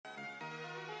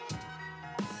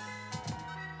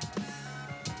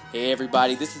Hey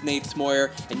everybody, this is Nate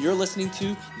Smoyer, and you're listening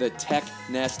to the Tech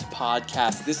Nest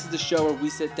Podcast. This is the show where we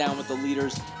sit down with the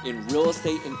leaders in real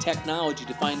estate and technology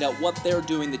to find out what they're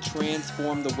doing to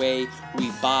transform the way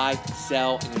we buy,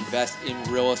 sell, and invest in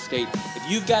real estate. If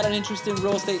you've got an interest in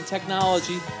real estate and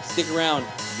technology, stick around.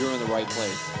 You're in the right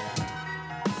place.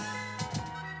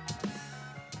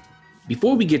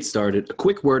 Before we get started, a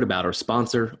quick word about our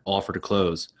sponsor, Offer to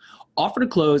Close. Offer to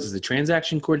Close is a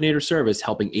transaction coordinator service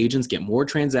helping agents get more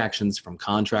transactions from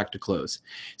contract to close.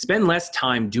 Spend less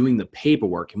time doing the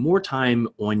paperwork and more time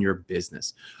on your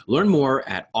business. Learn more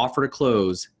at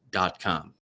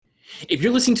offertoclose.com. If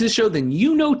you're listening to the show, then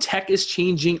you know tech is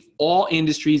changing all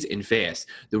industries and fast.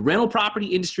 The rental property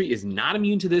industry is not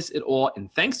immune to this at all,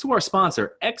 and thanks to our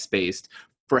sponsor, XSpaced,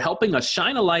 for helping us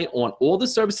shine a light on all the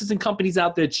services and companies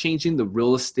out there changing the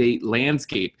real estate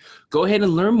landscape. Go ahead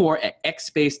and learn more at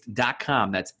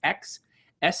xspaced.com. That's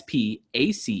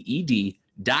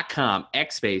XSPACED.com.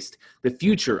 XSpaced, the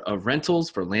future of rentals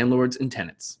for landlords and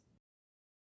tenants.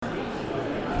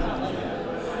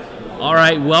 All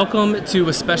right, welcome to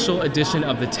a special edition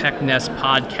of the Tech Nest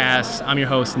Podcast. I'm your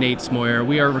host, Nate Smoyer.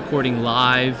 We are recording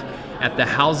live at the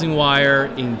Housing Wire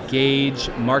Engage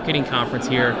Marketing Conference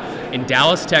here in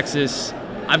Dallas, Texas.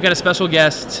 I've got a special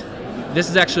guest. This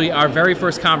is actually our very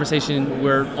first conversation.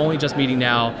 We're only just meeting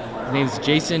now. His name is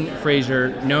Jason Frazier,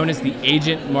 known as the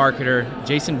Agent Marketer.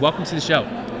 Jason, welcome to the show.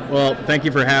 Well, thank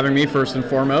you for having me, first and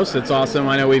foremost. It's awesome.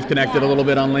 I know we've connected a little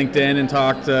bit on LinkedIn and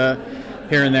talked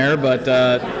here and there, but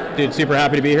dude, super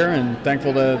happy to be here and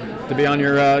thankful to be on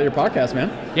your podcast,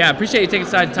 man. Yeah, I appreciate you taking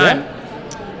time. Yeah.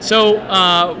 So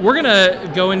we're going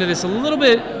to go into this a little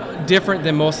bit different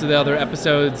than most of the other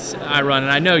episodes I run,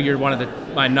 and I know you're one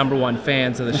of my number one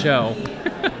fans of the show.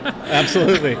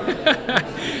 Absolutely.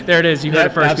 There it is. You heard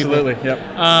it first. Absolutely. People.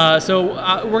 Yep.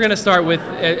 So we're going to start with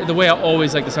the way I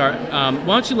always like to start. Why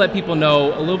don't you let people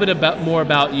know a little bit more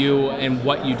about you and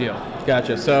what you do?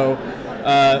 Gotcha. So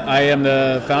I am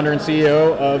the founder and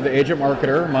CEO of the Agent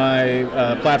Marketer. My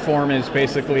platform is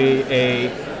basically a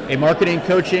marketing,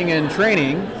 coaching, and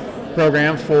training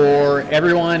program for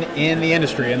everyone in the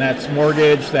industry, and that's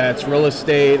mortgage, that's real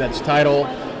estate, that's title,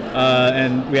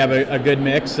 and we have a good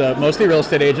mix. Mostly real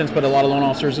estate agents, but a lot of loan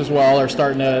officers as well are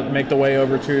starting to make the way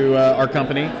over to our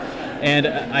company. And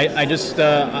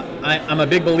I'm a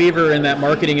big believer in that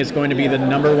marketing is going to be the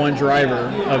number one driver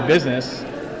of business,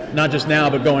 not just now,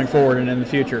 but going forward and in the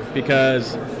future,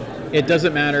 because it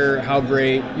doesn't matter how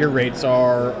great your rates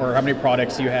are or how many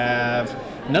products you have.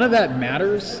 None of that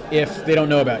matters if they don't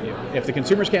know about you. If the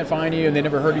consumers can't find you and they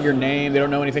never heard of your name, they don't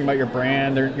know anything about your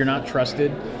brand, you're not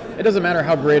trusted, it doesn't matter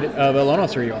how great of a loan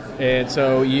officer you are. And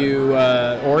so you,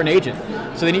 or an agent.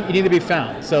 So you need to be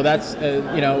found. So that's,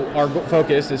 our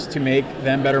focus is to make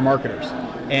them better marketers.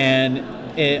 And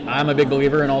I'm a big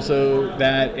believer in also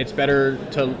that it's better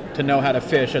to know how to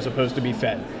fish as opposed to be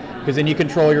fed. Because then you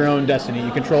control your own destiny,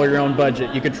 you control your own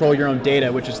budget, you control your own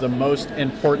data, which is the most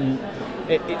important.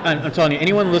 I'm telling you,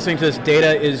 anyone listening to this,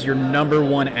 data is your number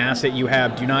one asset you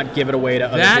have. Do not give it away to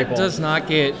other people. That does not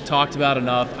get talked about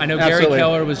enough. I know Absolutely. Gary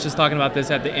Keller was just talking about this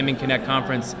at the Inman Connect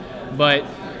conference,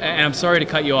 and I'm sorry to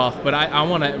cut you off, but I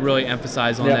want to really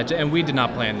emphasize on that, and we did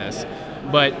not plan this.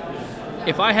 But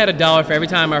if I had $1 for every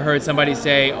time I heard somebody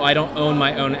say, I don't own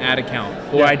my own ad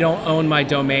account, or I don't own my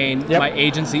domain, my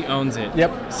agency owns it.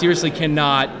 Seriously,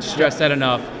 cannot stress that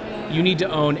enough. You need to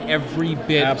own every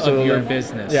bit of your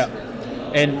business.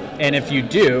 And if you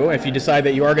decide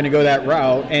that you are going to go that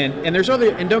route, and there's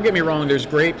other, and don't get me wrong, there's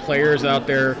great players out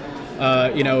there,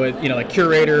 like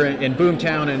Curator and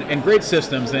Boomtown and great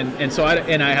systems, and so I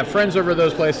have friends over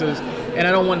those places, and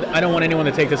I don't want anyone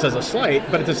to take this as a slight,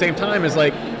 but at the same time, it's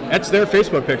like that's their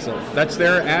Facebook pixel, that's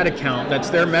their ad account, that's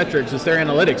their metrics, it's their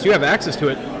analytics. You have access to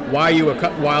it while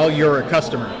you're a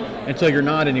customer until you're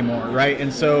not anymore, right?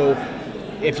 And so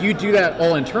if you do that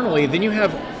all internally, then you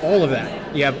have all of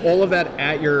that. You have all of that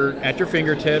at your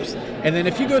fingertips. And then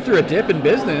if you go through a dip in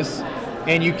business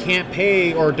and you can't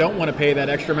pay or don't want to pay that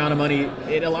extra amount of money,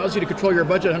 it allows you to control your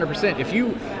budget 100%.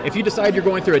 If you decide you're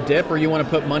going through a dip or you want to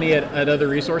put money at other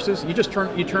resources, you just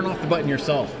turn off the button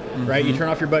yourself, right? You turn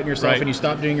off your button yourself and you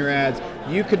stop doing your ads.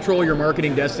 You control your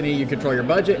marketing destiny, you control your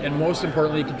budget, and most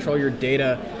importantly, you control your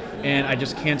data. And I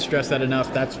just can't stress that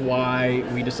enough. That's why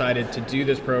we decided to do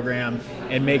this program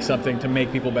and make something to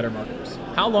make people better marketers.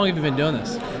 How long have you been doing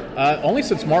this? Only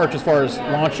since March as far as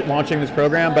launching this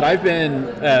program, but I've been,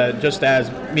 just as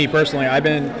me personally, I've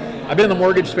been in the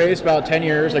mortgage space about 10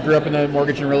 years. I grew up in the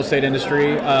mortgage and real estate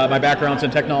industry. My background's in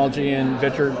technology and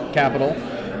venture capital.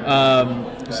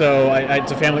 So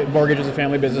it's mortgage is a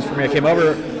family business for me. I came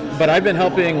over but I've been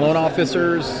helping loan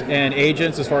officers and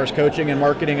agents as far as coaching and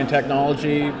marketing and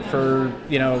technology for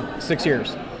 6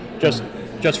 years, just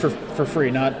for free,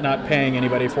 not paying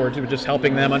anybody for it, but just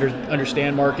helping them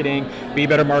understand marketing, be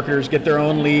better marketers, get their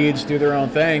own leads, do their own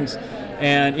things.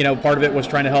 And part of it was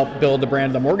trying to help build the brand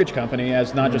of the mortgage company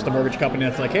as not just a mortgage company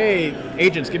that's like, hey,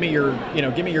 agents, give me your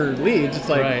leads. It's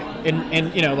like, right.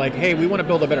 and like, hey, we want to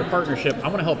build a better partnership. I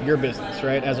want to help your business,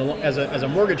 right? As a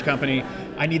mortgage company,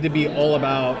 I need to be all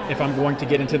about, if I'm going to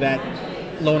get into that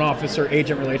loan officer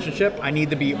agent relationship, I need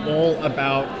to be all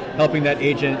about helping that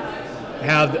agent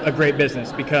have a great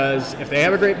business, because if they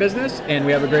have a great business and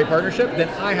we have a great partnership, then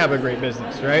I have a great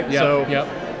business, right?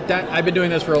 That I've been doing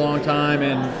this for a long time,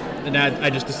 and I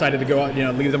just decided to go out,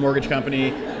 leave the mortgage company,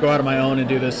 go out on my own, and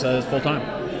do this full time.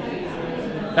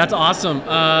 That's awesome.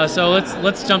 So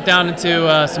let's jump down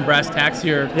into some brass tacks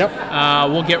here. Yep.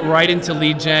 We'll get right into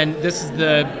lead gen. This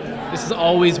is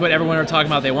always what everyone are talking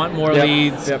about. They want more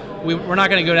leads. Yep. We're not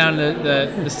going to go down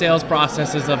to the sales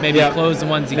processes of maybe close the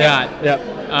ones you got.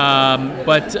 Yep.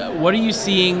 But what are you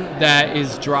seeing that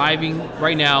is driving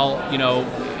right now?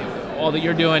 All that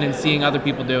you're doing and seeing other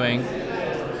people doing.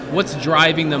 What's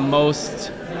driving the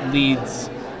most leads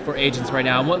for agents right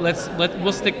now?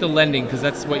 We'll stick to lending, because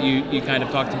that's what you kind of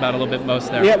talked about a little bit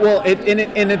most there. Yeah, well,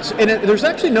 there's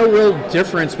actually no real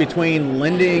difference between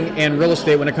lending and real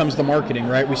estate when it comes to marketing,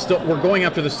 right? We're going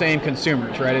after the same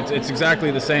consumers, right? It's exactly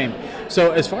the same.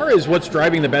 So as far as what's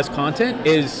driving the best content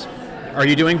is, are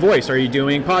you doing voice? Are you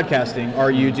doing podcasting?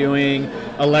 Are you doing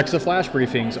Alexa flash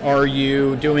briefings? Are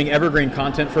you doing evergreen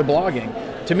content for blogging?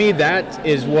 To me, that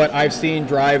is what I've seen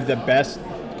drive the best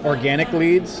organic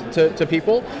leads to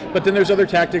people. But then there's other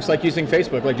tactics like using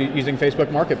Facebook, like using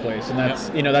Facebook Marketplace, and that's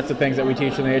that's the things that we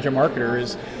teach in the Agent Marketer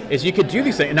is you could do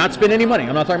these things and not spend any money.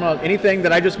 I'm not talking about anything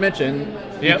that I just mentioned.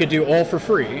 You could do all for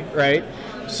free, right?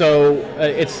 So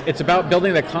it's about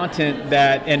building the content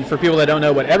that, and for people that don't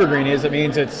know what evergreen is, it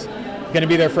means it's going to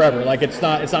be there forever. Like it's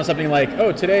not something like,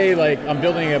 oh, today like I'm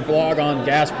building a blog on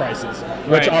gas prices,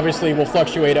 which obviously will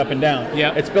fluctuate up and down.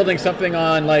 Yeah. It's building something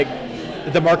on like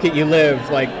the market you live,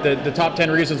 like the top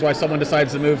 10 reasons why someone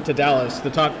decides to move to Dallas, the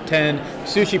top 10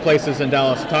 sushi places in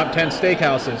Dallas, the top 10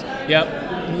 steakhouses,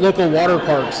 local water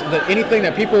parks, anything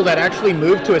that people that actually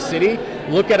move to a city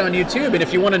look at on YouTube. And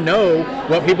if you want to know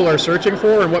what people are searching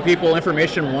for and what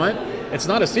information want, it's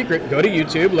not a secret. Go to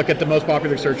YouTube, look at the most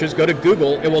popular searches, go to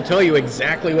Google, it will tell you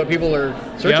exactly what people are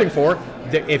searching for.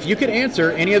 If you could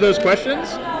answer any of those questions,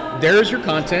 there's your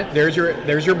content, there's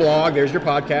your blog, there's your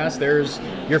podcast, there's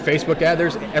your Facebook ad,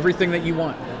 there's everything that you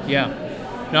want. Yeah.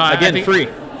 No, Again, I think, free.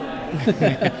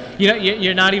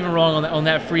 You're not even wrong on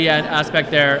that free aspect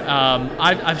there.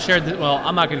 I've shared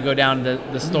I'm not going to go down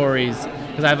the stories,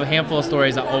 because I have a handful of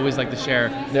stories I always like to share.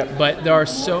 Yep. But there are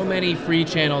so many free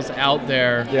channels out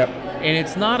there. Yep. And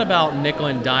it's not about nickel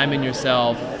and diming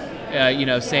yourself,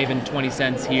 saving 20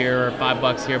 cents here or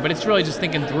 $5 here, but it's really just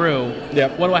thinking through,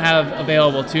 what do I have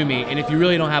available to me? And if you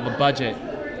really don't have a budget,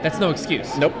 that's no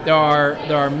excuse. Nope. There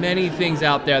are many things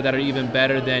out there that are even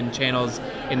better than channels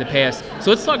in the past.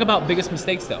 So let's talk about biggest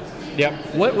mistakes, though.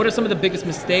 Yep. What are some of the biggest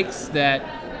mistakes that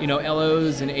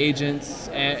LOs and agents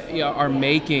are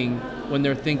making when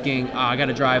they're thinking, I got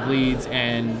to drive leads,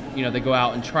 and they go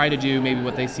out and try to do maybe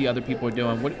what they see other people are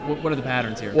doing? What are the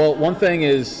patterns here? Well, one thing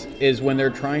is when they're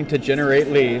trying to generate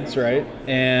leads, right,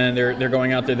 and they're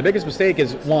going out there, the biggest mistake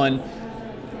is, one,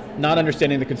 not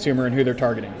understanding the consumer and who they're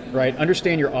targeting, right?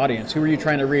 Understand your audience. Who are you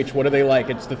trying to reach? What do they like?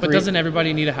 But doesn't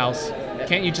everybody need a house?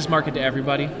 Can't you just market to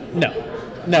everybody?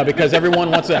 No, because everyone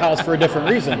wants a house for a different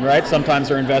reason, right? Sometimes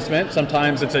they're investment,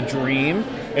 sometimes it's a dream.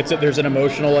 There's an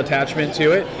emotional attachment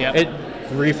to it. Yep.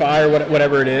 Refi or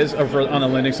whatever it is, or on the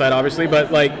lending side, obviously.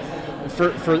 But like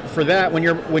for that, when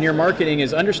you're marketing,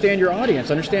 is understand your audience,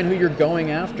 understand who you're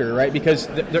going after, right? Because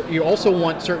you also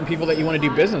want certain people that you want to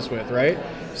do business with, right?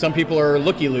 Some people are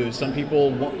looky-loos. Some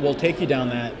people will take you down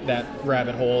that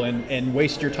rabbit hole and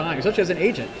waste your time, especially as an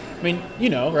agent. I mean,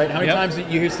 right? How many times do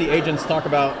you see agents talk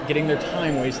about getting their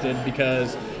time wasted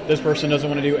because this person doesn't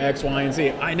want to do X, Y, and Z?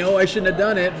 I know I shouldn't have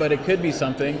done it, but it could be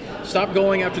something. Stop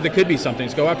going after the could be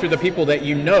somethings. Go after the people that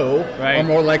are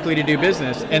more likely to do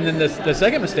business. And then the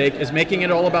second mistake is making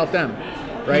it all about them,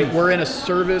 right? We're in a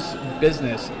service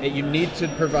business. You need to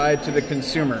provide to the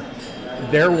consumer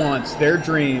their wants, their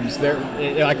dreams,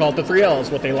 I call it the 3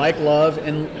 L's, what they like, love,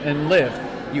 and live.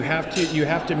 You have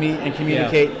to meet and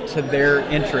communicate to their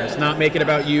interests, not make it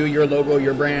about you, your logo,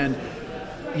 your brand.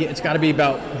 It's got to be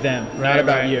about them, not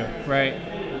about you. Right.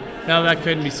 No, that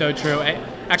couldn't be so true.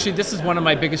 Actually, this is one of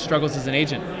my biggest struggles as an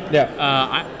agent. Yeah.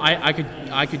 I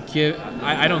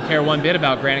don't care one bit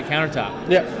about granite countertop.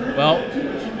 Yeah. Well,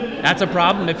 That's a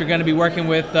problem if you're going to be working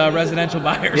with residential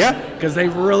buyers. Yeah. Because they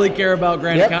really care about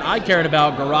grand Yep. account. I cared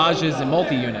about garages and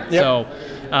multi-units. Yep. So,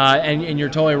 and you're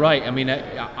totally right. I mean,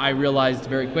 I realized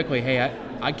very quickly, hey,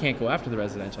 I can't go after the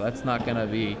residential. That's not going to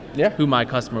be who my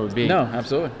customer would be. No,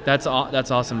 absolutely. That's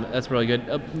awesome. That's really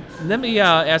good. Let me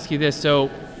ask you this. So,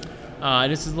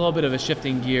 this is a little bit of a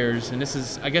shifting gears, and this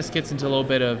is, I guess, gets into a little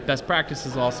bit of best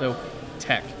practices also,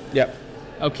 tech. Yep.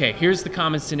 Okay, here's the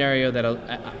common scenario that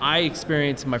I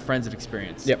experience and my friends have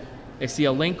experienced. Yep. They see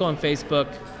a link on Facebook,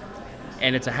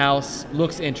 and it's a house,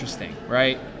 looks interesting,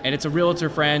 right? And it's a realtor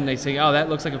friend, they say, oh, that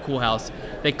looks like a cool house.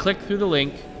 They click through the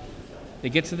link, they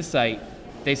get to the site,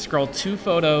 they scroll 2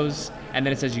 photos, and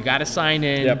then it says you got to sign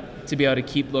in to be able to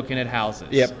keep looking at houses.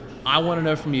 Yep. I want to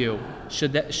know from you,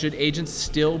 should agents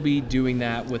still be doing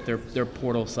that with their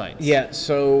portal sites? Yeah,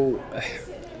 so...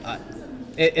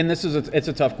 and it's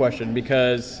a tough question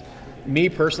because me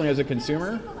personally as a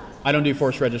consumer, I don't do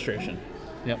forced registration.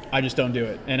 Yep. I just don't do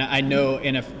it. And I know,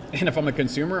 and if I'm a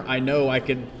consumer, I know I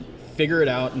could figure it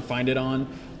out and find it on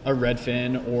a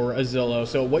Redfin or a Zillow.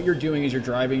 So what you're doing is you're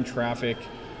driving traffic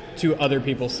to other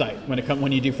people's site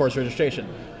when you do forced registration.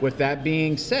 With that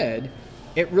being said,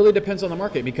 it really depends on the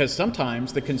market because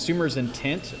sometimes the consumer's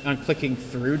intent on clicking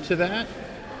through to that,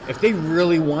 if they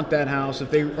really want that house,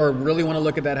 or really want to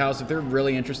look at that house, if they're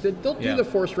really interested, they'll do the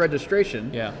forced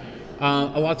registration. Yeah.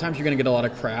 A lot of times you're going to get a lot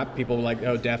of crap. People like,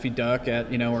 oh, Daffy Duck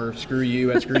or screw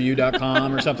you at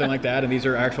screwyou.com or something like that. And these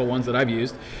are actual ones that I've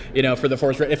used, for the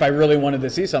forced, if I really wanted to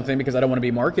see something because I don't want to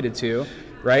be marketed to,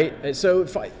 right? So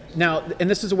and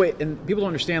this is a way, and people don't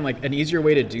understand, like an easier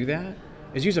way to do that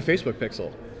is use a Facebook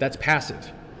pixel. That's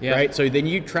passive. Yeah. Right. So then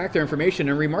you track their information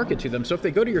and remarket to them. So if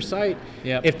they go to your site,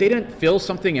 if they didn't fill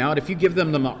something out, if you give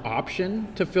them the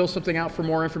option to fill something out for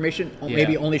more information,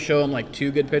 maybe only show them like 2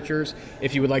 good pictures.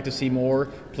 If you would like to see more,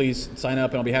 please sign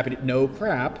up and I'll be happy to. No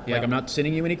crap. Like I'm not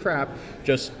sending you any crap.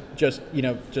 Just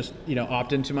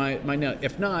opt into my net.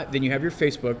 If not, then you have your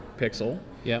Facebook pixel.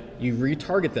 Yep. You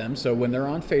retarget them, so when they're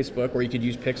on Facebook, or you could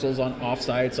use pixels on off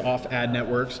sites, off ad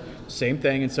networks, same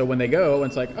thing. And so when they go,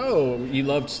 it's like, oh, you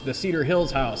loved the Cedar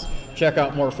Hills house, check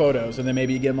out more photos, and then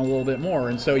maybe you give them a little bit more.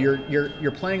 And so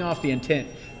you're playing off the intent.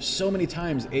 So many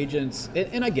times agents,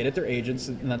 and I get it, they're agents,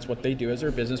 and that's what they do as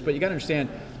their business, but you got to understand,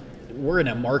 we're in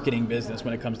a marketing business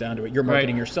when it comes down to it. You're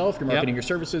marketing yourself, you're marketing your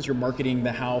services, you're marketing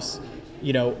the house.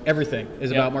 Everything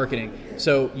is about marketing.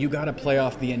 So you got to play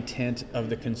off the intent of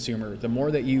the consumer. The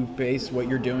more that you base what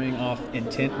you're doing off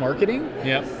intent marketing,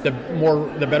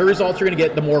 the better results you're going to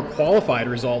get, the more qualified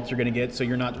results you're going to get. So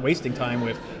you're not wasting time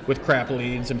with crap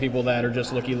leads and people that are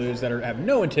just looky-loos that have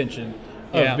no intention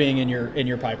of being in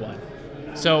your pipeline.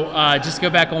 So just go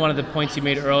back on one of the points you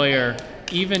made earlier.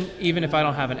 Even if I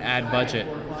don't have an ad budget,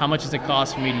 how much does it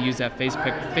cost for me to use that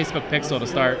Facebook pixel to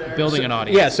start building an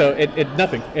audience? Yeah, so it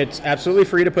nothing. It's absolutely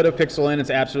free to put a pixel in. It's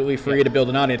absolutely free to build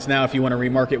an audience. Now, if you want to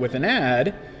remarket with an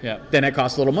ad, then it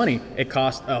costs a little money. It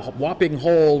costs a whopping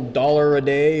whole $1 a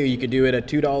day, or you could do it at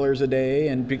 $2 a day,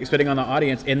 and depending on the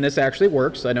audience. And this actually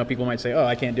works. I know people might say, "Oh,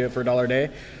 I can't do it for $1 a day."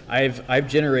 I've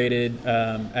generated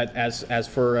as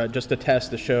for just a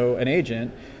test to show an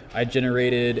agent. I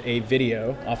generated a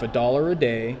video off $1 a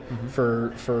day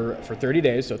for 30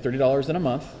 days, so $30 in a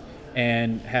month,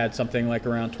 and had something like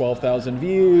around 12,000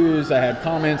 views. I had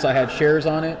comments, I had shares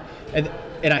on it,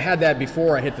 and I had that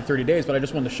before I hit the 30 days, but I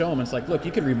just wanted to show them. It's like, look,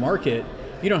 you could remarket.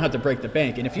 You don't have to break the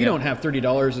bank, and if you don't have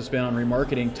 $30 to spend on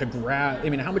remarketing to grab,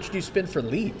 how much do you spend for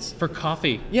leads? For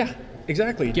coffee. Yeah.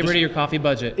 Exactly. Get rid of your coffee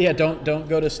budget. Yeah, don't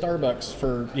go to Starbucks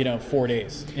for 4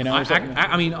 days.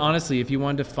 I mean, honestly, if you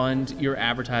wanted to fund your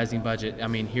advertising budget,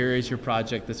 here is your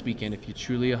project this weekend. If you're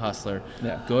truly a hustler,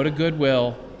 go to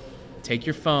Goodwill, take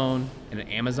your phone and an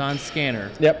Amazon scanner.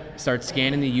 Start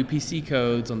scanning the UPC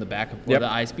codes on the back of the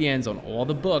ISBNs on all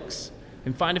the books,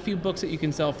 and find a few books that you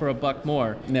can sell for $1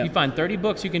 more. You find 30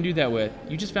 books you can do that with.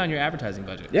 You just found your advertising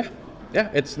budget. Yeah.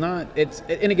 It's not.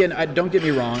 And again, don't get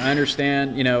me wrong. I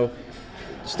understand.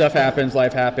 Stuff happens,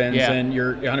 life happens, and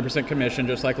you're 100% commission,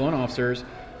 just like loan officers.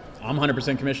 I'm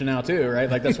 100% commission now too, right?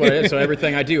 Like that's what it is. So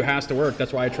everything I do has to work.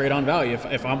 That's why I trade on value.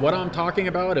 If I'm what I'm talking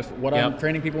about, I'm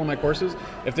training people in my courses,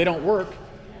 if they don't work,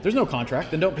 there's no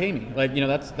contract, then don't pay me. Like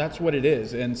that's what it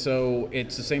is. And so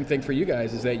it's the same thing for you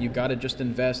guys. Is that you got to just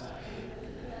invest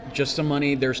just some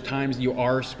money. There's times you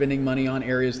are spending money on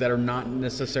areas that are not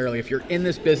necessarily, if you're in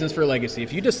this business for legacy,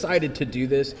 if you decided to do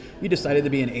this, you decided to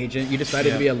be an agent, you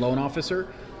decided to be a loan officer,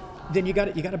 then you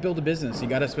got to build a business. You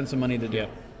got to spend some money to do it.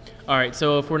 All right.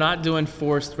 So if we're not doing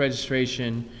forced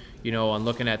registration, on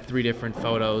looking at 3 different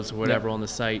photos or whatever on the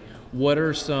site, what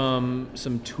are some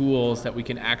tools that we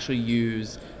can actually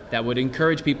use that would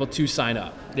encourage people to sign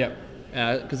up?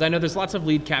 Because I know there's lots of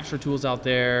lead capture tools out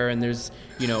there, and there's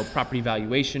property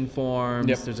valuation forms.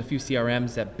 Yep. There's a few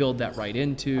CRMs that build that right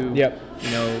into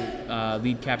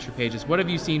lead capture pages. What have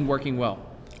you seen working well?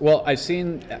 Well, what I've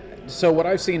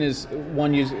seen is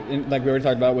one use, like we already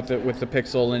talked about with the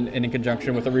Pixel and in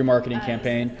conjunction with a remarketing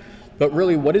campaign. But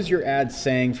really, what is your ad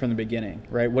saying from the beginning,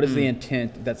 right? What is the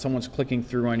intent that someone's clicking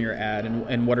through on your ad,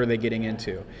 and what are they getting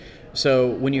into? So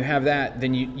when you have that,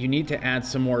 then you need to add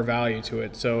some more value to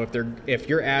it. So if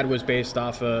your ad was based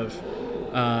off of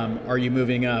are you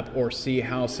moving up, or see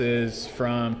houses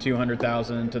from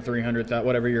 200,000 to 300,000,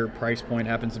 whatever your price point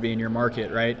happens to be in your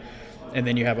market, right? And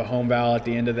then you have a home val at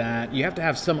the end of that. You have to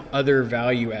have some other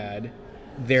value add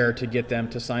there to get them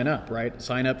to sign up, right?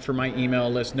 Sign up for my email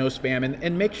list, no spam,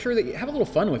 and make sure that you have a little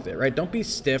fun with it, right? Don't be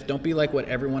stiff. Don't be like what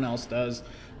everyone else does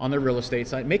on the real estate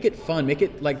side. Make it fun. Make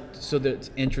it like so that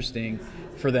it's interesting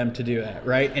for them to do that,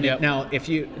 right? And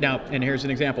and here's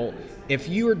an example. If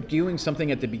you are doing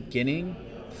something at the beginning,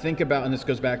 think about, and this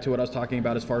goes back to what I was talking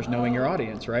about as far as knowing your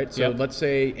audience, right? So let's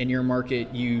say in your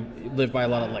market you live by a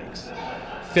lot of lakes.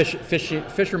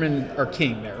 Fishermen are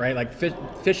king there, right? Like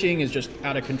fishing is just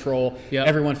out of control. Yep.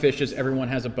 Everyone fishes, everyone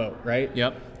has a boat, right?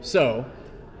 Yep. So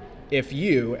if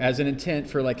you, as an intent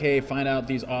for like, hey, find out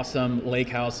these awesome lake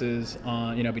houses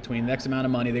on, between X amount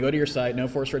of money, they go to your site, no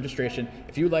forced registration.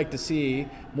 If you'd like to see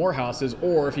more houses,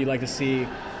 or if you'd like to see,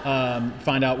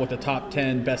 find out what the top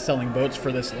 10 best-selling boats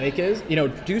for this lake is,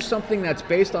 do something that's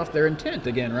based off their intent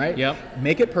again, right? Yep.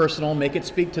 Make it personal, make it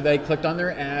speak to, they clicked on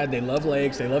their ad, they love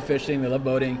lakes, they love fishing, they love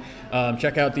boating.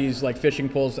 Check out these like fishing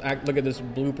poles, look at this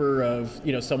blooper of,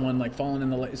 someone like falling in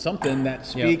the lake, something that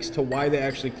speaks to why they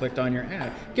actually clicked on your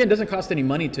ad. Again, it doesn't cost any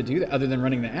money to do that other than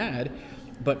running the ad,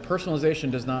 but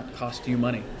personalization does not cost you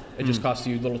money. It just costs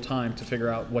you a little time to figure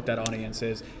out what that audience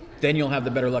is. Then you'll have the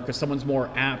better luck because someone's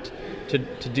more apt to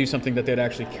do something that they'd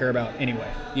actually care about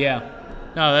anyway. Yeah.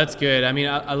 No, that's good. I mean,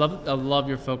 I love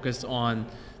your focus on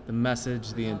the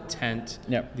message, the intent,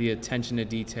 the attention to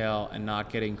detail, and not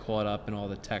getting caught up in all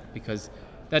the tech, because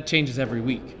that changes every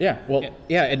week. Yeah, well,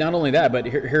 and not only that, but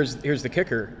here's the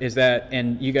kicker, is that,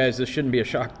 and you guys, this shouldn't be a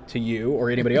shock to you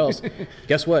or anybody else,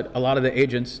 guess what? A lot of the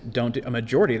agents a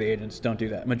majority of the agents don't do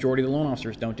that. A majority of the loan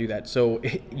officers don't do that. So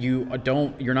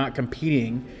you're not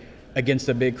competing against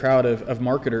a big crowd of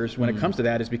marketers when it comes to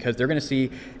that, is because they're going to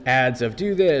see ads of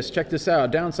do this, check this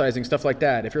out, downsizing, stuff like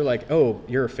that. If you're like, oh,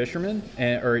 you're a fisherman,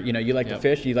 or you like to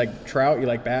fish, you like trout, you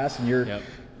like bass, and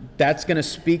that's going to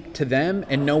speak to them,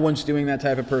 and no one's doing that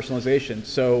type of personalization.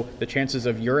 So the chances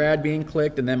of your ad being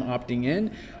clicked and them opting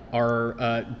in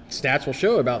are, stats will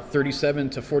show, about 37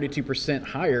 to 42%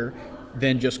 higher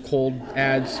than just cold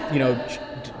ads,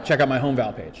 check out my home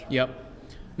val page. Yep.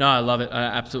 No, I love it. I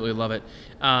absolutely love it.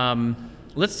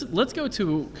 Let's go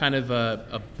to kind of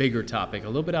a bigger topic, a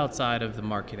little bit outside of the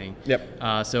marketing.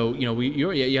 Yep. So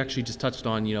you actually just touched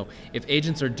on if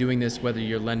agents are doing this, whether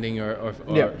you're lending or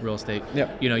real estate,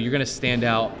 you're going to stand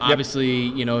out. Obviously,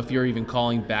 if you're even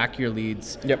calling back your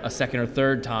leads a second or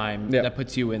third time, that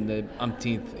puts you in the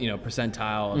umpteenth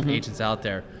percentile of agents out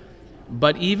there.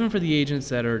 But even for the agents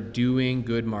that are doing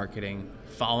good marketing,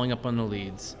 following up on the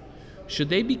leads, should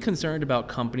they be concerned about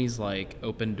companies like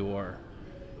Opendoor?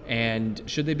 And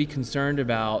should they be concerned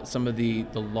about some of the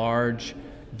large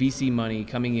VC money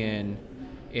coming in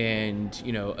and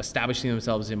establishing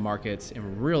themselves in markets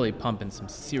and really pumping some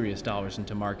serious dollars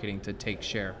into marketing to take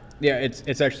share? Yeah,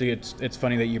 it's actually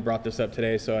funny that you brought this up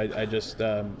today. So I just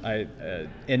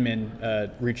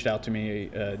Inman reached out to me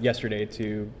yesterday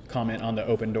to comment on the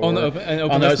Opendoor.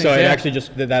 It actually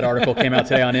just that article came out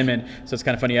today on Inman. So it's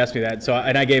kind of funny you asked me that. So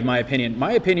I gave my opinion.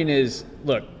 My opinion is,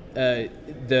 look, the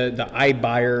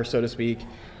iBuyer, so to speak,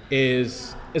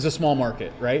 is a small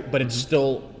market, right? But it's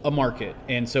still a market.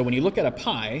 And so when you look at a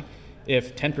pie,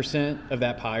 if 10% of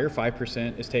that pie or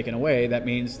 5% is taken away,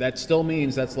 that still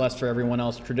means that's less for everyone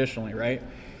else traditionally, right?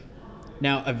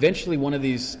 Now, eventually one of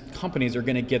these companies are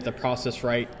going to get the process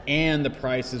right, and the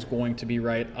price is going to be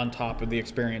right on top of the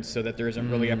experience, so that there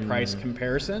isn't really a price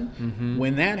comparison.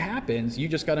 When that happens, you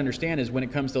just got to understand is when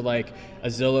it comes to like a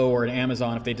Zillow or an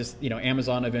Amazon, if they just,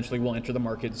 Amazon eventually will enter the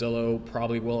market, Zillow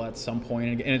probably will at some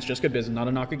point, and it's just good business, not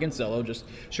a knock against Zillow, just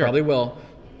probably will.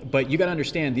 But you got to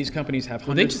understand, these companies have hundreds.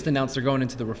 Well, they just announced they're going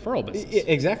into the referral business.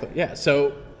 Exactly, yeah.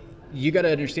 So you got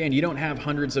to understand, you don't have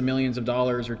hundreds of millions of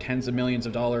dollars or tens of millions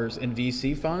of dollars in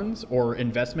VC funds or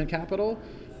investment capital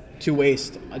to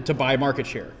waste to buy market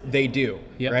share. They do,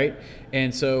 right?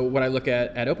 And so what I look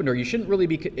at Opendoor, you shouldn't really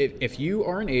be, if you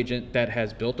are an agent that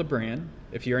has built a brand,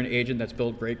 if you're an agent that's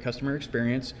built great customer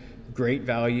experience, great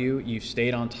value. You've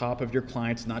stayed on top of your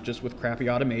clients, not just with crappy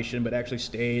automation, but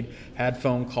actually had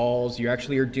phone calls. You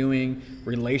actually are doing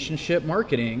relationship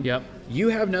marketing. Yep. You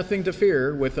have nothing to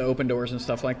fear with the open doors and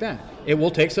stuff like that. It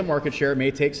will take some market share. It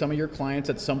may take some of your clients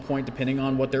at some point, depending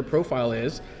on what their profile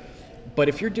is. But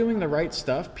if you're doing the right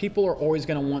stuff, people are always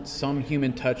going to want some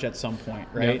human touch at some point,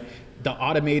 right? Yep. The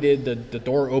automated, the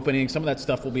door opening, some of that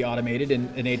stuff will be automated,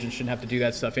 and an agent shouldn't have to do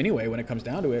that stuff anyway when it comes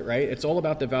down to it, right? It's all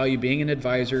about the value, being an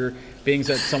advisor, being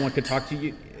that someone could talk to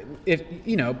you. If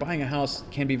buying a house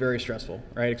can be very stressful,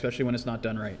 right? Especially when it's not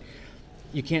done right.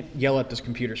 You can't yell at this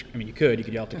computer screen. I mean, you could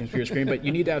yell at the computer screen, but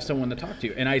you need to have someone to talk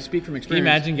to. And I speak from experience. Can you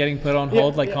imagine getting put on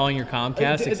hold calling your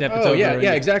Comcast, except it's over?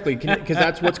 Yeah, exactly. Because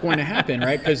that's what's going to happen,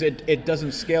 right? Because it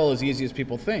doesn't scale as easy as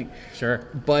people think. Sure.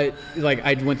 But like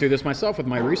I went through this myself with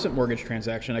my recent mortgage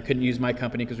transaction. I couldn't use my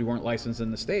company because we weren't licensed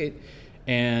in the state.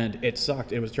 And it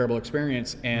sucked. It was a terrible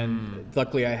experience. And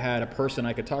luckily I had a person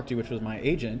I could talk to, which was my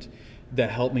agent, that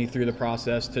helped me through the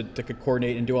process to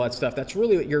coordinate and do all that stuff. That's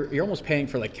really, you're almost paying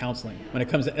for like counseling when it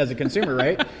comes to, as a consumer,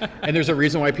 right? And there's a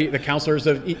reason why the counselors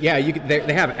they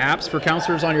have apps for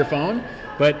counselors on your phone,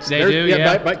 but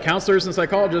but counselors and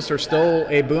psychologists are still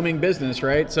a booming business,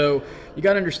 right? So you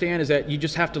got to understand is that you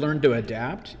just have to learn to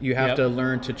adapt. You have to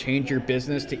learn to change your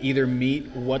business to either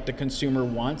meet what the consumer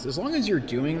wants. As long as you're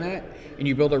doing that and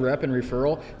you build a rep and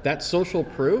referral, that social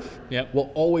proof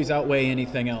will always outweigh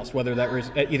anything else, whether that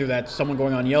was either that's someone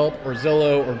going on Yelp or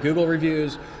Zillow or Google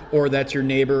reviews, or that's your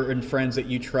neighbor and friends that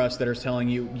you trust that are telling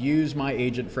you, use my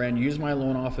agent friend, use my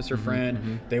loan officer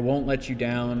friend. They won't let you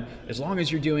down. As long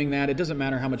as you're doing that, it doesn't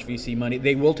matter how much VC money.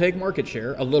 They will take market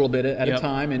share a little bit at a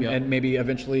time and maybe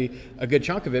eventually a good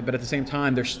chunk of it, but at the same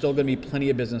time, there's still going to be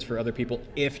plenty of business for other people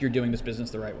if you're doing this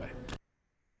business the right way.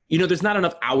 There's not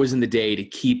enough hours in the day to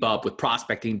keep up with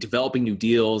prospecting, developing new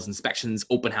deals, inspections,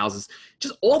 open houses,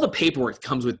 just all the paperwork that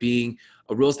comes with being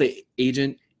a real estate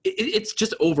agent. It's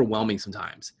just overwhelming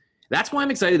sometimes. That's why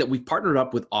I'm excited that we've partnered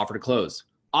up with Offer to Close.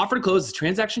 Offer to Close is a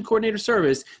transaction coordinator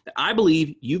service that I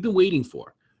believe you've been waiting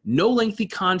for. No lengthy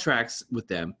contracts with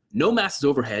them, no massive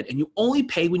overhead, and you only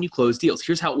pay when you close deals.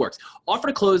 Here's how it works. Offer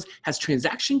to Close has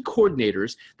transaction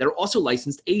coordinators that are also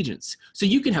licensed agents, so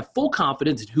you can have full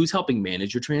confidence in who's helping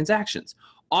manage your transactions.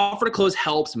 Offer to Close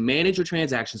helps manage your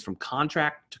transactions from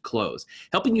contract to close,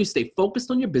 helping you stay focused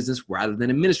on your business rather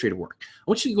than administrative work. I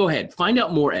want you to go ahead, find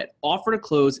out more at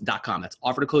offertoclose.com. That's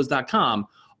offertoclose.com,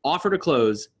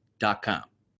 offertoclose.com.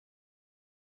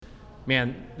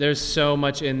 Man, there's so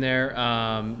much in there.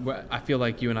 I feel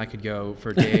like you and I could go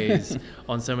for days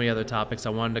on so many other topics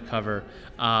I wanted to cover.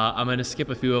 I'm going to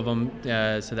skip a few of them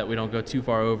so that we don't go too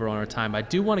far over on our time. I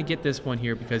do want to get this one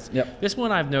here because this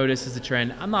one I've noticed is a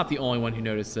trend. I'm not the only one who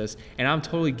noticed this, and I'm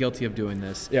totally guilty of doing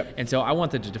this. And so I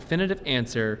want the definitive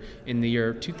answer in the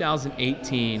year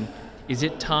 2018. Is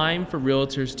it time for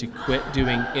realtors to quit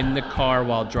doing in the car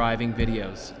while driving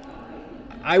videos?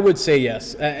 I would say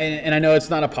yes, and I know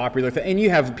it's not a popular thing, and you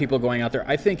have people going out there.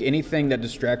 I think anything that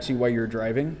distracts you while you're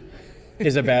driving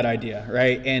is a bad idea,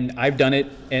 right? And I've done it,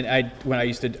 and I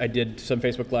did some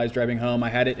Facebook Lives driving home.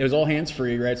 I had it was all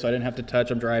hands-free, right? So I didn't have to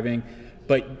touch, I'm driving.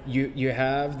 But you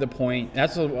have the point,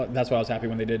 that's why I was happy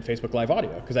when they did Facebook Live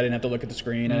audio, because I didn't have to look at the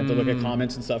screen, I didn't have to look at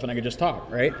comments and stuff, and I could just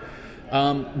talk, right?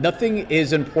 Nothing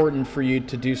is important for you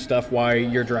to do stuff while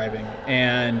you're driving,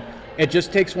 and it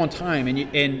just takes one time. And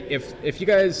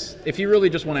if you really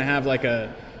just want to have like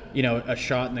a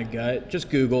shot in the gut, just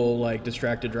Google like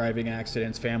distracted driving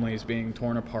accidents, families being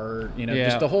torn apart,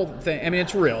 just the whole thing. I mean,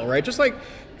 it's real, right? Just like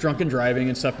drunken driving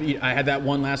and stuff. I had that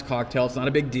one last cocktail. It's not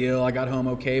a big deal. I got home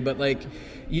okay, but like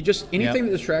anything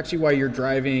that distracts you while you're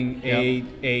driving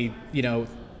a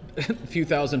few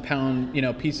thousand pound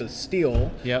piece of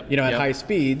steel at high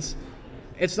speeds,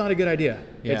 it's not a good idea.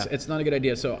 It's not a good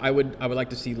idea. So I would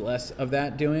like to see less of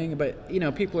that doing, but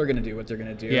people are going to do what they're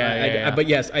going to do. But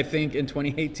yes, I think in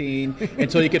 2018,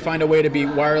 until you could find a way to be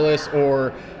wireless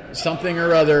or something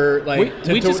or other, like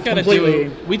we just got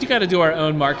to do our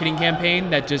own marketing campaign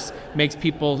that just makes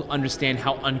people understand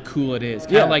how uncool it is.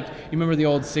 Kind of like, you remember the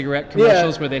old cigarette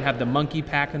commercials where they'd have the monkey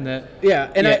pack in the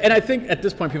I think at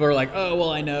this point people are like, oh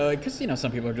well, I know, because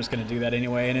some people are just going to do that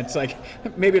anyway, and it's like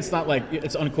maybe it's not like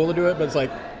it's uncool to do it, but it's like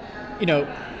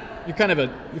you're kind of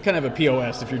a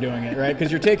POS if you're doing it, right? Because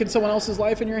you're taking someone else's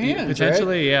life in your hands,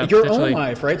 potentially, right? Your own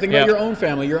life, right? Think about your own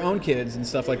family, your own kids, and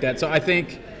stuff like that. So I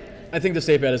think the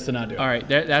safe bet is to not do it. All right,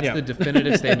 that's the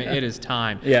definitive statement. It is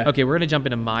time. Okay, we're going to jump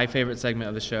into my favorite segment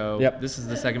of the show. This is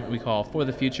the segment we call For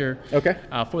the Future. Okay.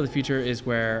 For the Future is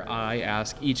where I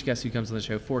ask each guest who comes on the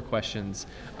show 4 questions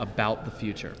about the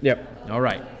future. All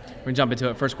right, we're going to jump into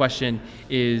it. First question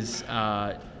is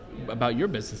about your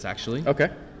business, actually. Okay.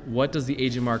 what does the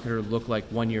agent marketer look like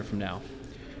 1 year from now?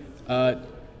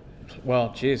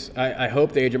 Well, geez, I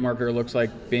hope the agent marketer looks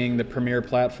like being the premier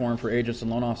platform for agents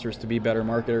and loan officers to be better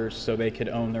marketers so they could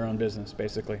own their own business,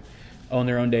 basically. Own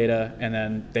their own data, and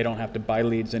then they don't have to buy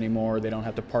leads anymore. They don't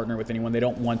have to partner with anyone. They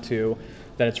don't want to.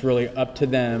 That it's really up to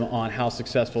them on how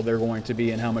successful they're going to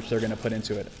be and how much they're going to put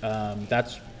into it.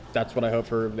 That's what I hope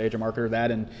for the agent marketer,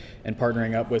 that and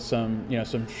partnering up with some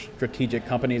strategic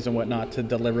companies and whatnot to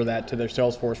deliver that to their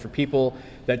sales force for people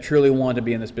that truly want to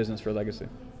be in this business for legacy.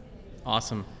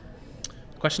 Awesome.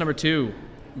 Question number 2,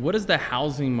 what does the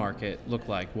housing market look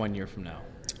like 1 year from now?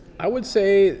 I would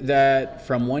say that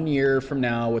from 1 year from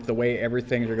now, with the way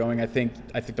everything's are going, I think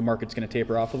the market's going to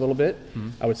taper off a little bit. Mm-hmm.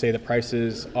 I would say the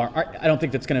prices are. I don't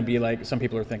think that's going to be like some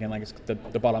people are thinking, like it's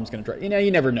the bottom's going to drop.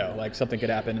 You never know. Like something could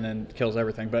happen and then kills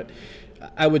everything. But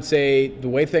I would say the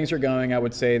way things are going, I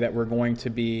would say that we're going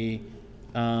to be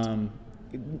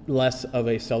less of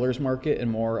a seller's market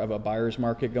and more of a buyer's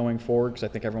market going forward, because I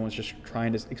think everyone's just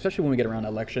trying to, especially when we get around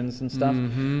elections and stuff,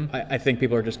 I think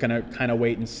people are just going to kind of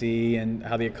wait and see and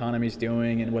how the economy's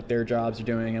doing and what their jobs are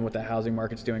doing and what the housing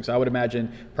market's doing. So I would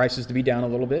imagine prices to be down a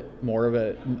little bit, more of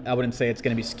a, I wouldn't say it's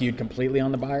going to be skewed completely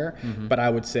on the buyer, but I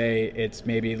would say it's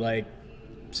maybe like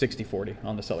 60-40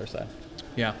 on the seller side.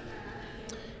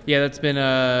 Yeah, that's been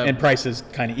and prices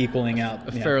kind of equaling out.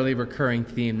 A fairly recurring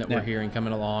theme that we're hearing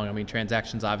coming along. I mean,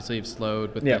 transactions obviously have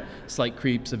slowed with the slight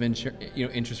creeps of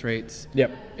interest rates.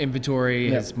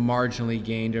 Inventory has marginally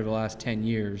gained over the last 10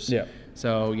 years.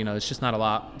 So, there's just not a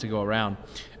lot to go around.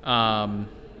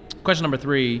 Question number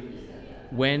 3,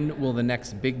 when will the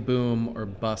next big boom or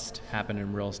bust happen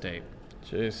in real estate?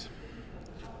 Jeez.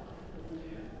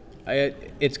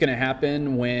 It's going to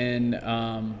happen when...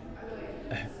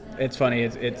 It's funny.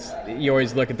 It's you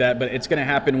always look at that, but it's going to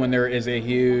happen when there is a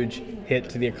huge hit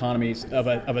to the economies of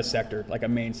a sector, like a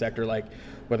main sector, like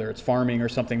whether it's farming or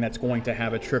something that's going to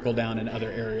have a trickle down in other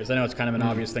areas. I know it's kind of an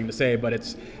obvious thing to say, but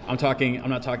I'm not talking.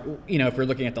 If we're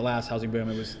looking at the last housing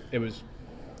boom, it was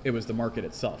the market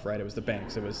itself, right? It was the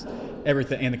banks, it was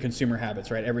everything, and the consumer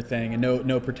habits, right? Everything, and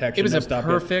no protection. It was a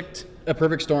perfect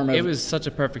storm. It was such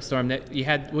a perfect storm that you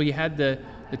had the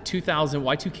 2000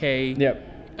 Y2K.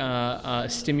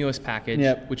 Stimulus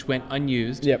package, which went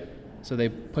unused. So they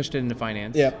pushed it into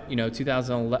finance.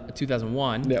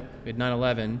 2001, we had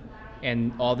 9/11,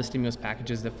 and all the stimulus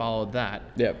packages that followed that,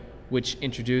 which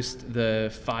introduced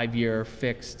the 5-year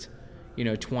fixed,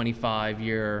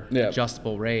 25-year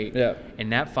adjustable rate.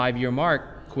 And that 5-year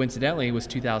mark, coincidentally, was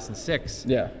 2006.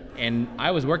 And I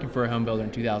was working for a home builder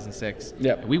in 2006.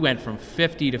 And we went from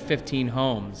 50 to 15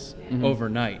 homes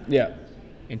overnight.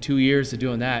 In 2 years of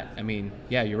doing that, I mean,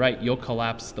 you're right. You'll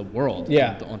collapse the world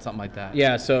on something like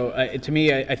that. So to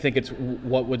me, I think it's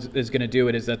is going to do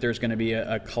it is that there's going to be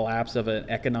a collapse of an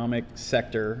economic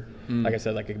sector. Like I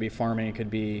said, like it could be farming, it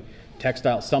could be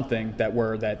textile, something that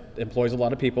employs a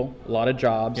lot of people, a lot of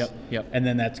jobs. And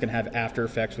then that's going to have after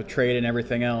effects with trade and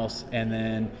everything else. And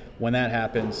then when that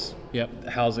happens,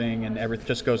 housing and everything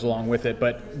just goes along with it.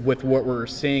 But with what we're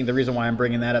seeing, the reason why I'm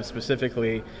bringing that up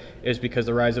specifically is because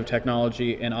the rise of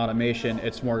technology and automation,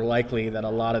 it's more likely that a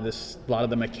lot of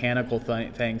the mechanical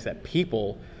things that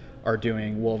people are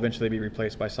doing will eventually be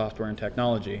replaced by software and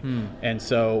technology. And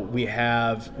so we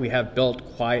have built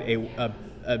quite a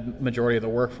majority of the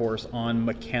workforce on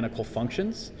mechanical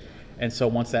functions. And so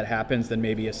once that happens, then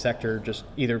maybe a sector just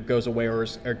either goes away or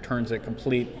turns to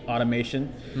complete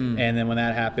automation. And then when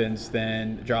that happens,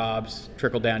 then jobs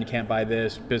trickle down. You can't buy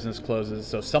this, business closes.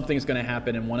 So something's going to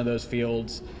happen in one of those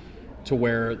fields to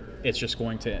where it's just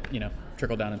going to,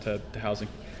 trickle down into housing.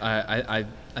 I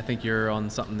think you're on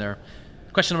something there.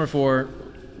 Question number 4,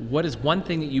 what is one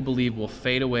thing that you believe will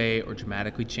fade away or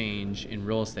dramatically change in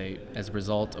real estate as a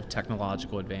result of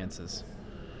technological advances?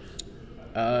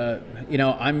 And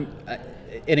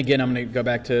again, I'm going to go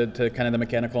back to kind of the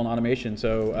mechanical and automation.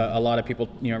 So a lot of people,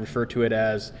 refer to it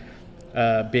as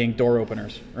being door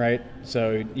openers, right?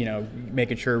 So,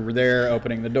 making sure we're there,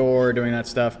 opening the door, doing that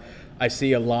stuff. I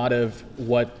see a lot of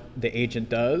what the agent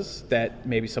does that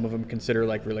maybe some of them consider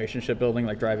like relationship building,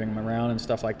 like driving them around and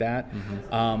stuff like that.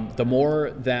 The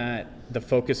more that the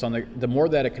focus on the more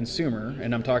that a consumer,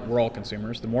 and we're all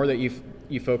consumers, the more that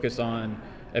you focus on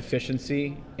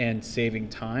efficiency and saving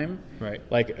time. Right.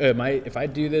 Like, if I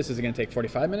do this, is it going to take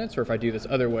 45 minutes? Or if I do this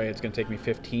other way, it's going to take me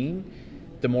 15.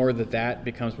 The more that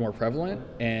becomes more prevalent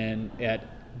and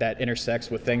that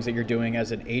intersects with things that you're doing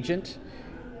as an agent,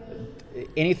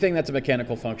 anything that's a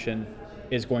mechanical function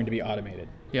is going to be automated.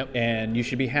 And you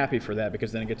should be happy for that,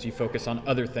 because then it gets you focused on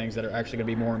other things that are actually going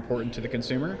to be more important to the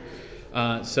consumer.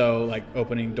 So like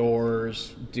opening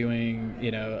doors, doing,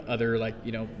 other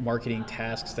marketing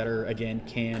tasks that are, again,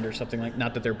 canned or something like,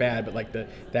 not that they're bad, but like the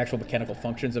actual mechanical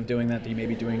functions of doing that you may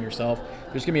be doing yourself.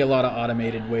 There's going to be a lot of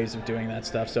automated ways of doing that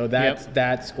stuff. So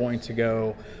that's going to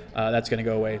go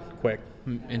away quick.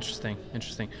 Interesting.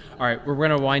 All right, we're going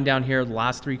to wind down here. The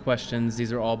last 3 questions.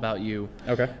 These are all about you.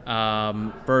 Okay.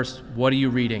 First, what are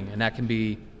you reading? And that can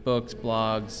be books,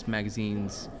 blogs,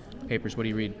 magazines, papers. What do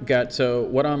you read? So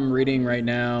what I'm reading right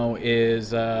now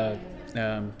is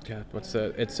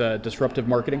it's Disruptive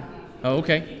Marketing. Oh,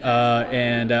 okay.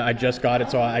 And I just got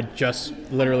it, so I just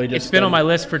literally just. It's been on my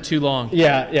list for too long.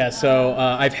 Yeah. So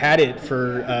I've had it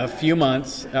for a few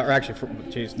months, or actually,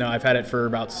 I've had it for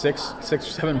about six or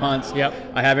 7 months. Yep.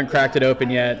 I haven't cracked it open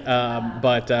yet,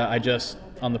 but I just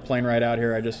on the plane ride out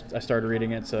here, I started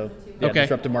reading it. So okay.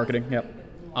 Disruptive Marketing. Yep.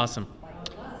 Awesome.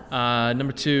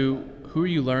 Number 2, who are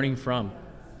you learning from?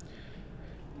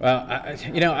 Well,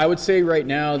 I would say right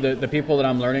now the people that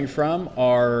I'm learning from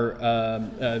are,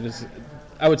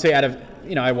 I would say out of,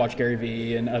 I watch Gary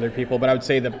Vee and other people, but I would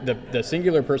say the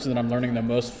singular person that I'm learning the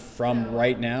most from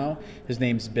right now, his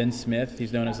name's Ben Smith.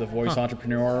 He's known as the Voice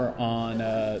Entrepreneur on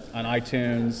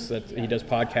iTunes. He does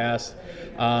podcasts.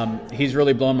 He's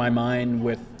really blown my mind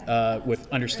with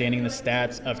understanding the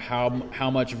stats of how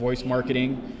much voice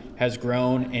marketing has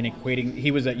grown and equating.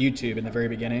 He was at YouTube in the very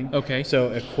beginning. Okay.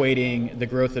 So equating the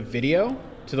growth of video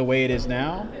to the way it is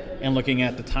now and looking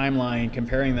at the timeline,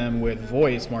 comparing them with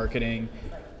voice marketing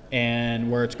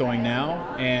and where it's going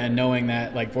now, and knowing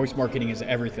that like voice marketing is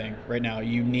everything right now.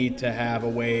 You need to have a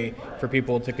way for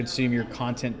people to consume your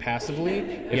content passively.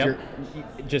 It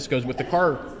just goes with the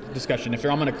car discussion. If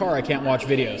I'm in a car, I can't watch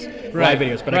videos, live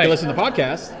videos, but I can listen to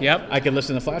podcasts. Yep. I can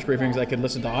listen to flash briefings. I can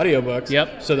listen to audiobooks.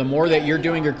 Yep. So the more that you're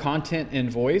doing your content in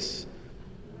voice,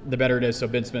 the better it is. So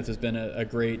Ben Smith has been a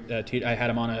great teacher. I had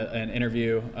him on an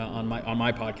interview on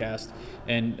my podcast,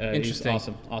 and he's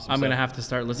awesome. I'm going to have to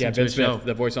start listening to Ben his Smith, show.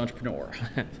 the Voice Entrepreneur.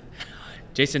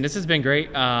 Jason, this has been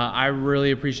great. I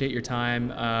really appreciate your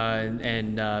time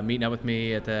and meeting up with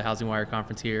me at the Housing Wire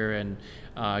conference here and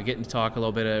getting to talk a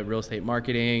little bit of real estate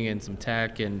marketing and some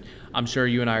tech. And I'm sure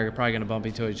you and I are probably going to bump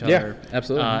into each other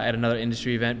absolutely. At another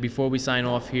industry event. Before we sign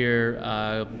off here,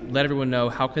 let everyone know,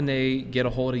 how can they get a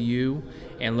hold of you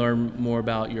and learn more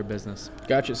about your business?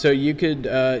 Gotcha. So you could,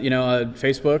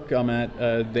 Facebook, I'm at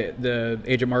the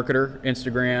Agent Marketer.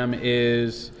 Instagram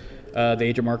is the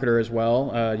Agent Marketer as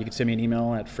well. You can send me an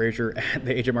email at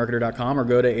fraser@theagentmarketer.com or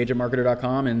go to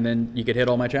agentmarketer.com, and then you could hit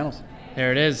all my channels.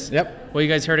 There it is. Yep. Well, you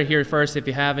guys heard it here first. If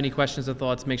you have any questions or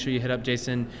thoughts, make sure you hit up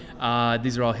Jason.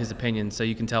 These are all his opinions, so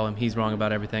you can tell him he's wrong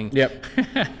about everything. Yep.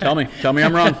 Tell me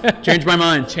I'm wrong. Change my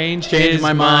mind. Change his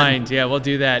my mind. Yeah, we'll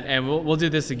do that, and we'll do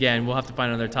this again. We'll have to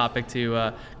find another topic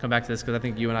to come back to this, because I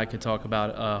think you and I could talk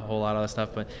about a whole lot of other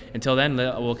stuff. But until then,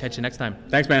 we'll catch you next time.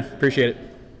 Thanks, man. Appreciate it.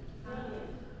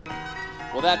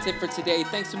 Well, that's it for today.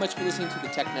 Thanks so much for listening to the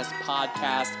TechNest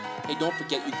podcast. Hey, don't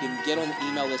forget, you can get on the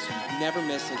email list so you never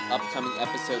miss an upcoming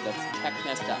episode. That's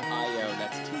technest.io.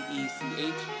 That's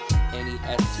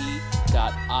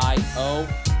TECHNEST.io.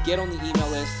 Get on the email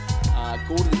list.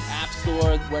 Go to the App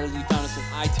Store, whether you found us on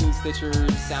iTunes, Stitcher,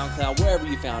 SoundCloud, wherever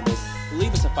you found us.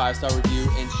 Leave us a 5-star review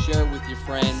and share it with your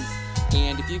friends.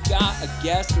 And if you've got a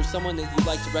guest or someone that you'd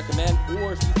like to recommend,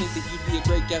 or if you think that you'd be a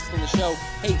great guest on the show,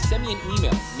 hey, send me an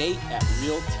email,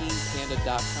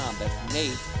 nate@realteampanda.com. That's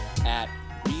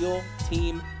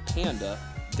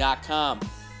nate@realteampanda.com.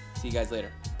 See you guys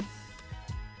later.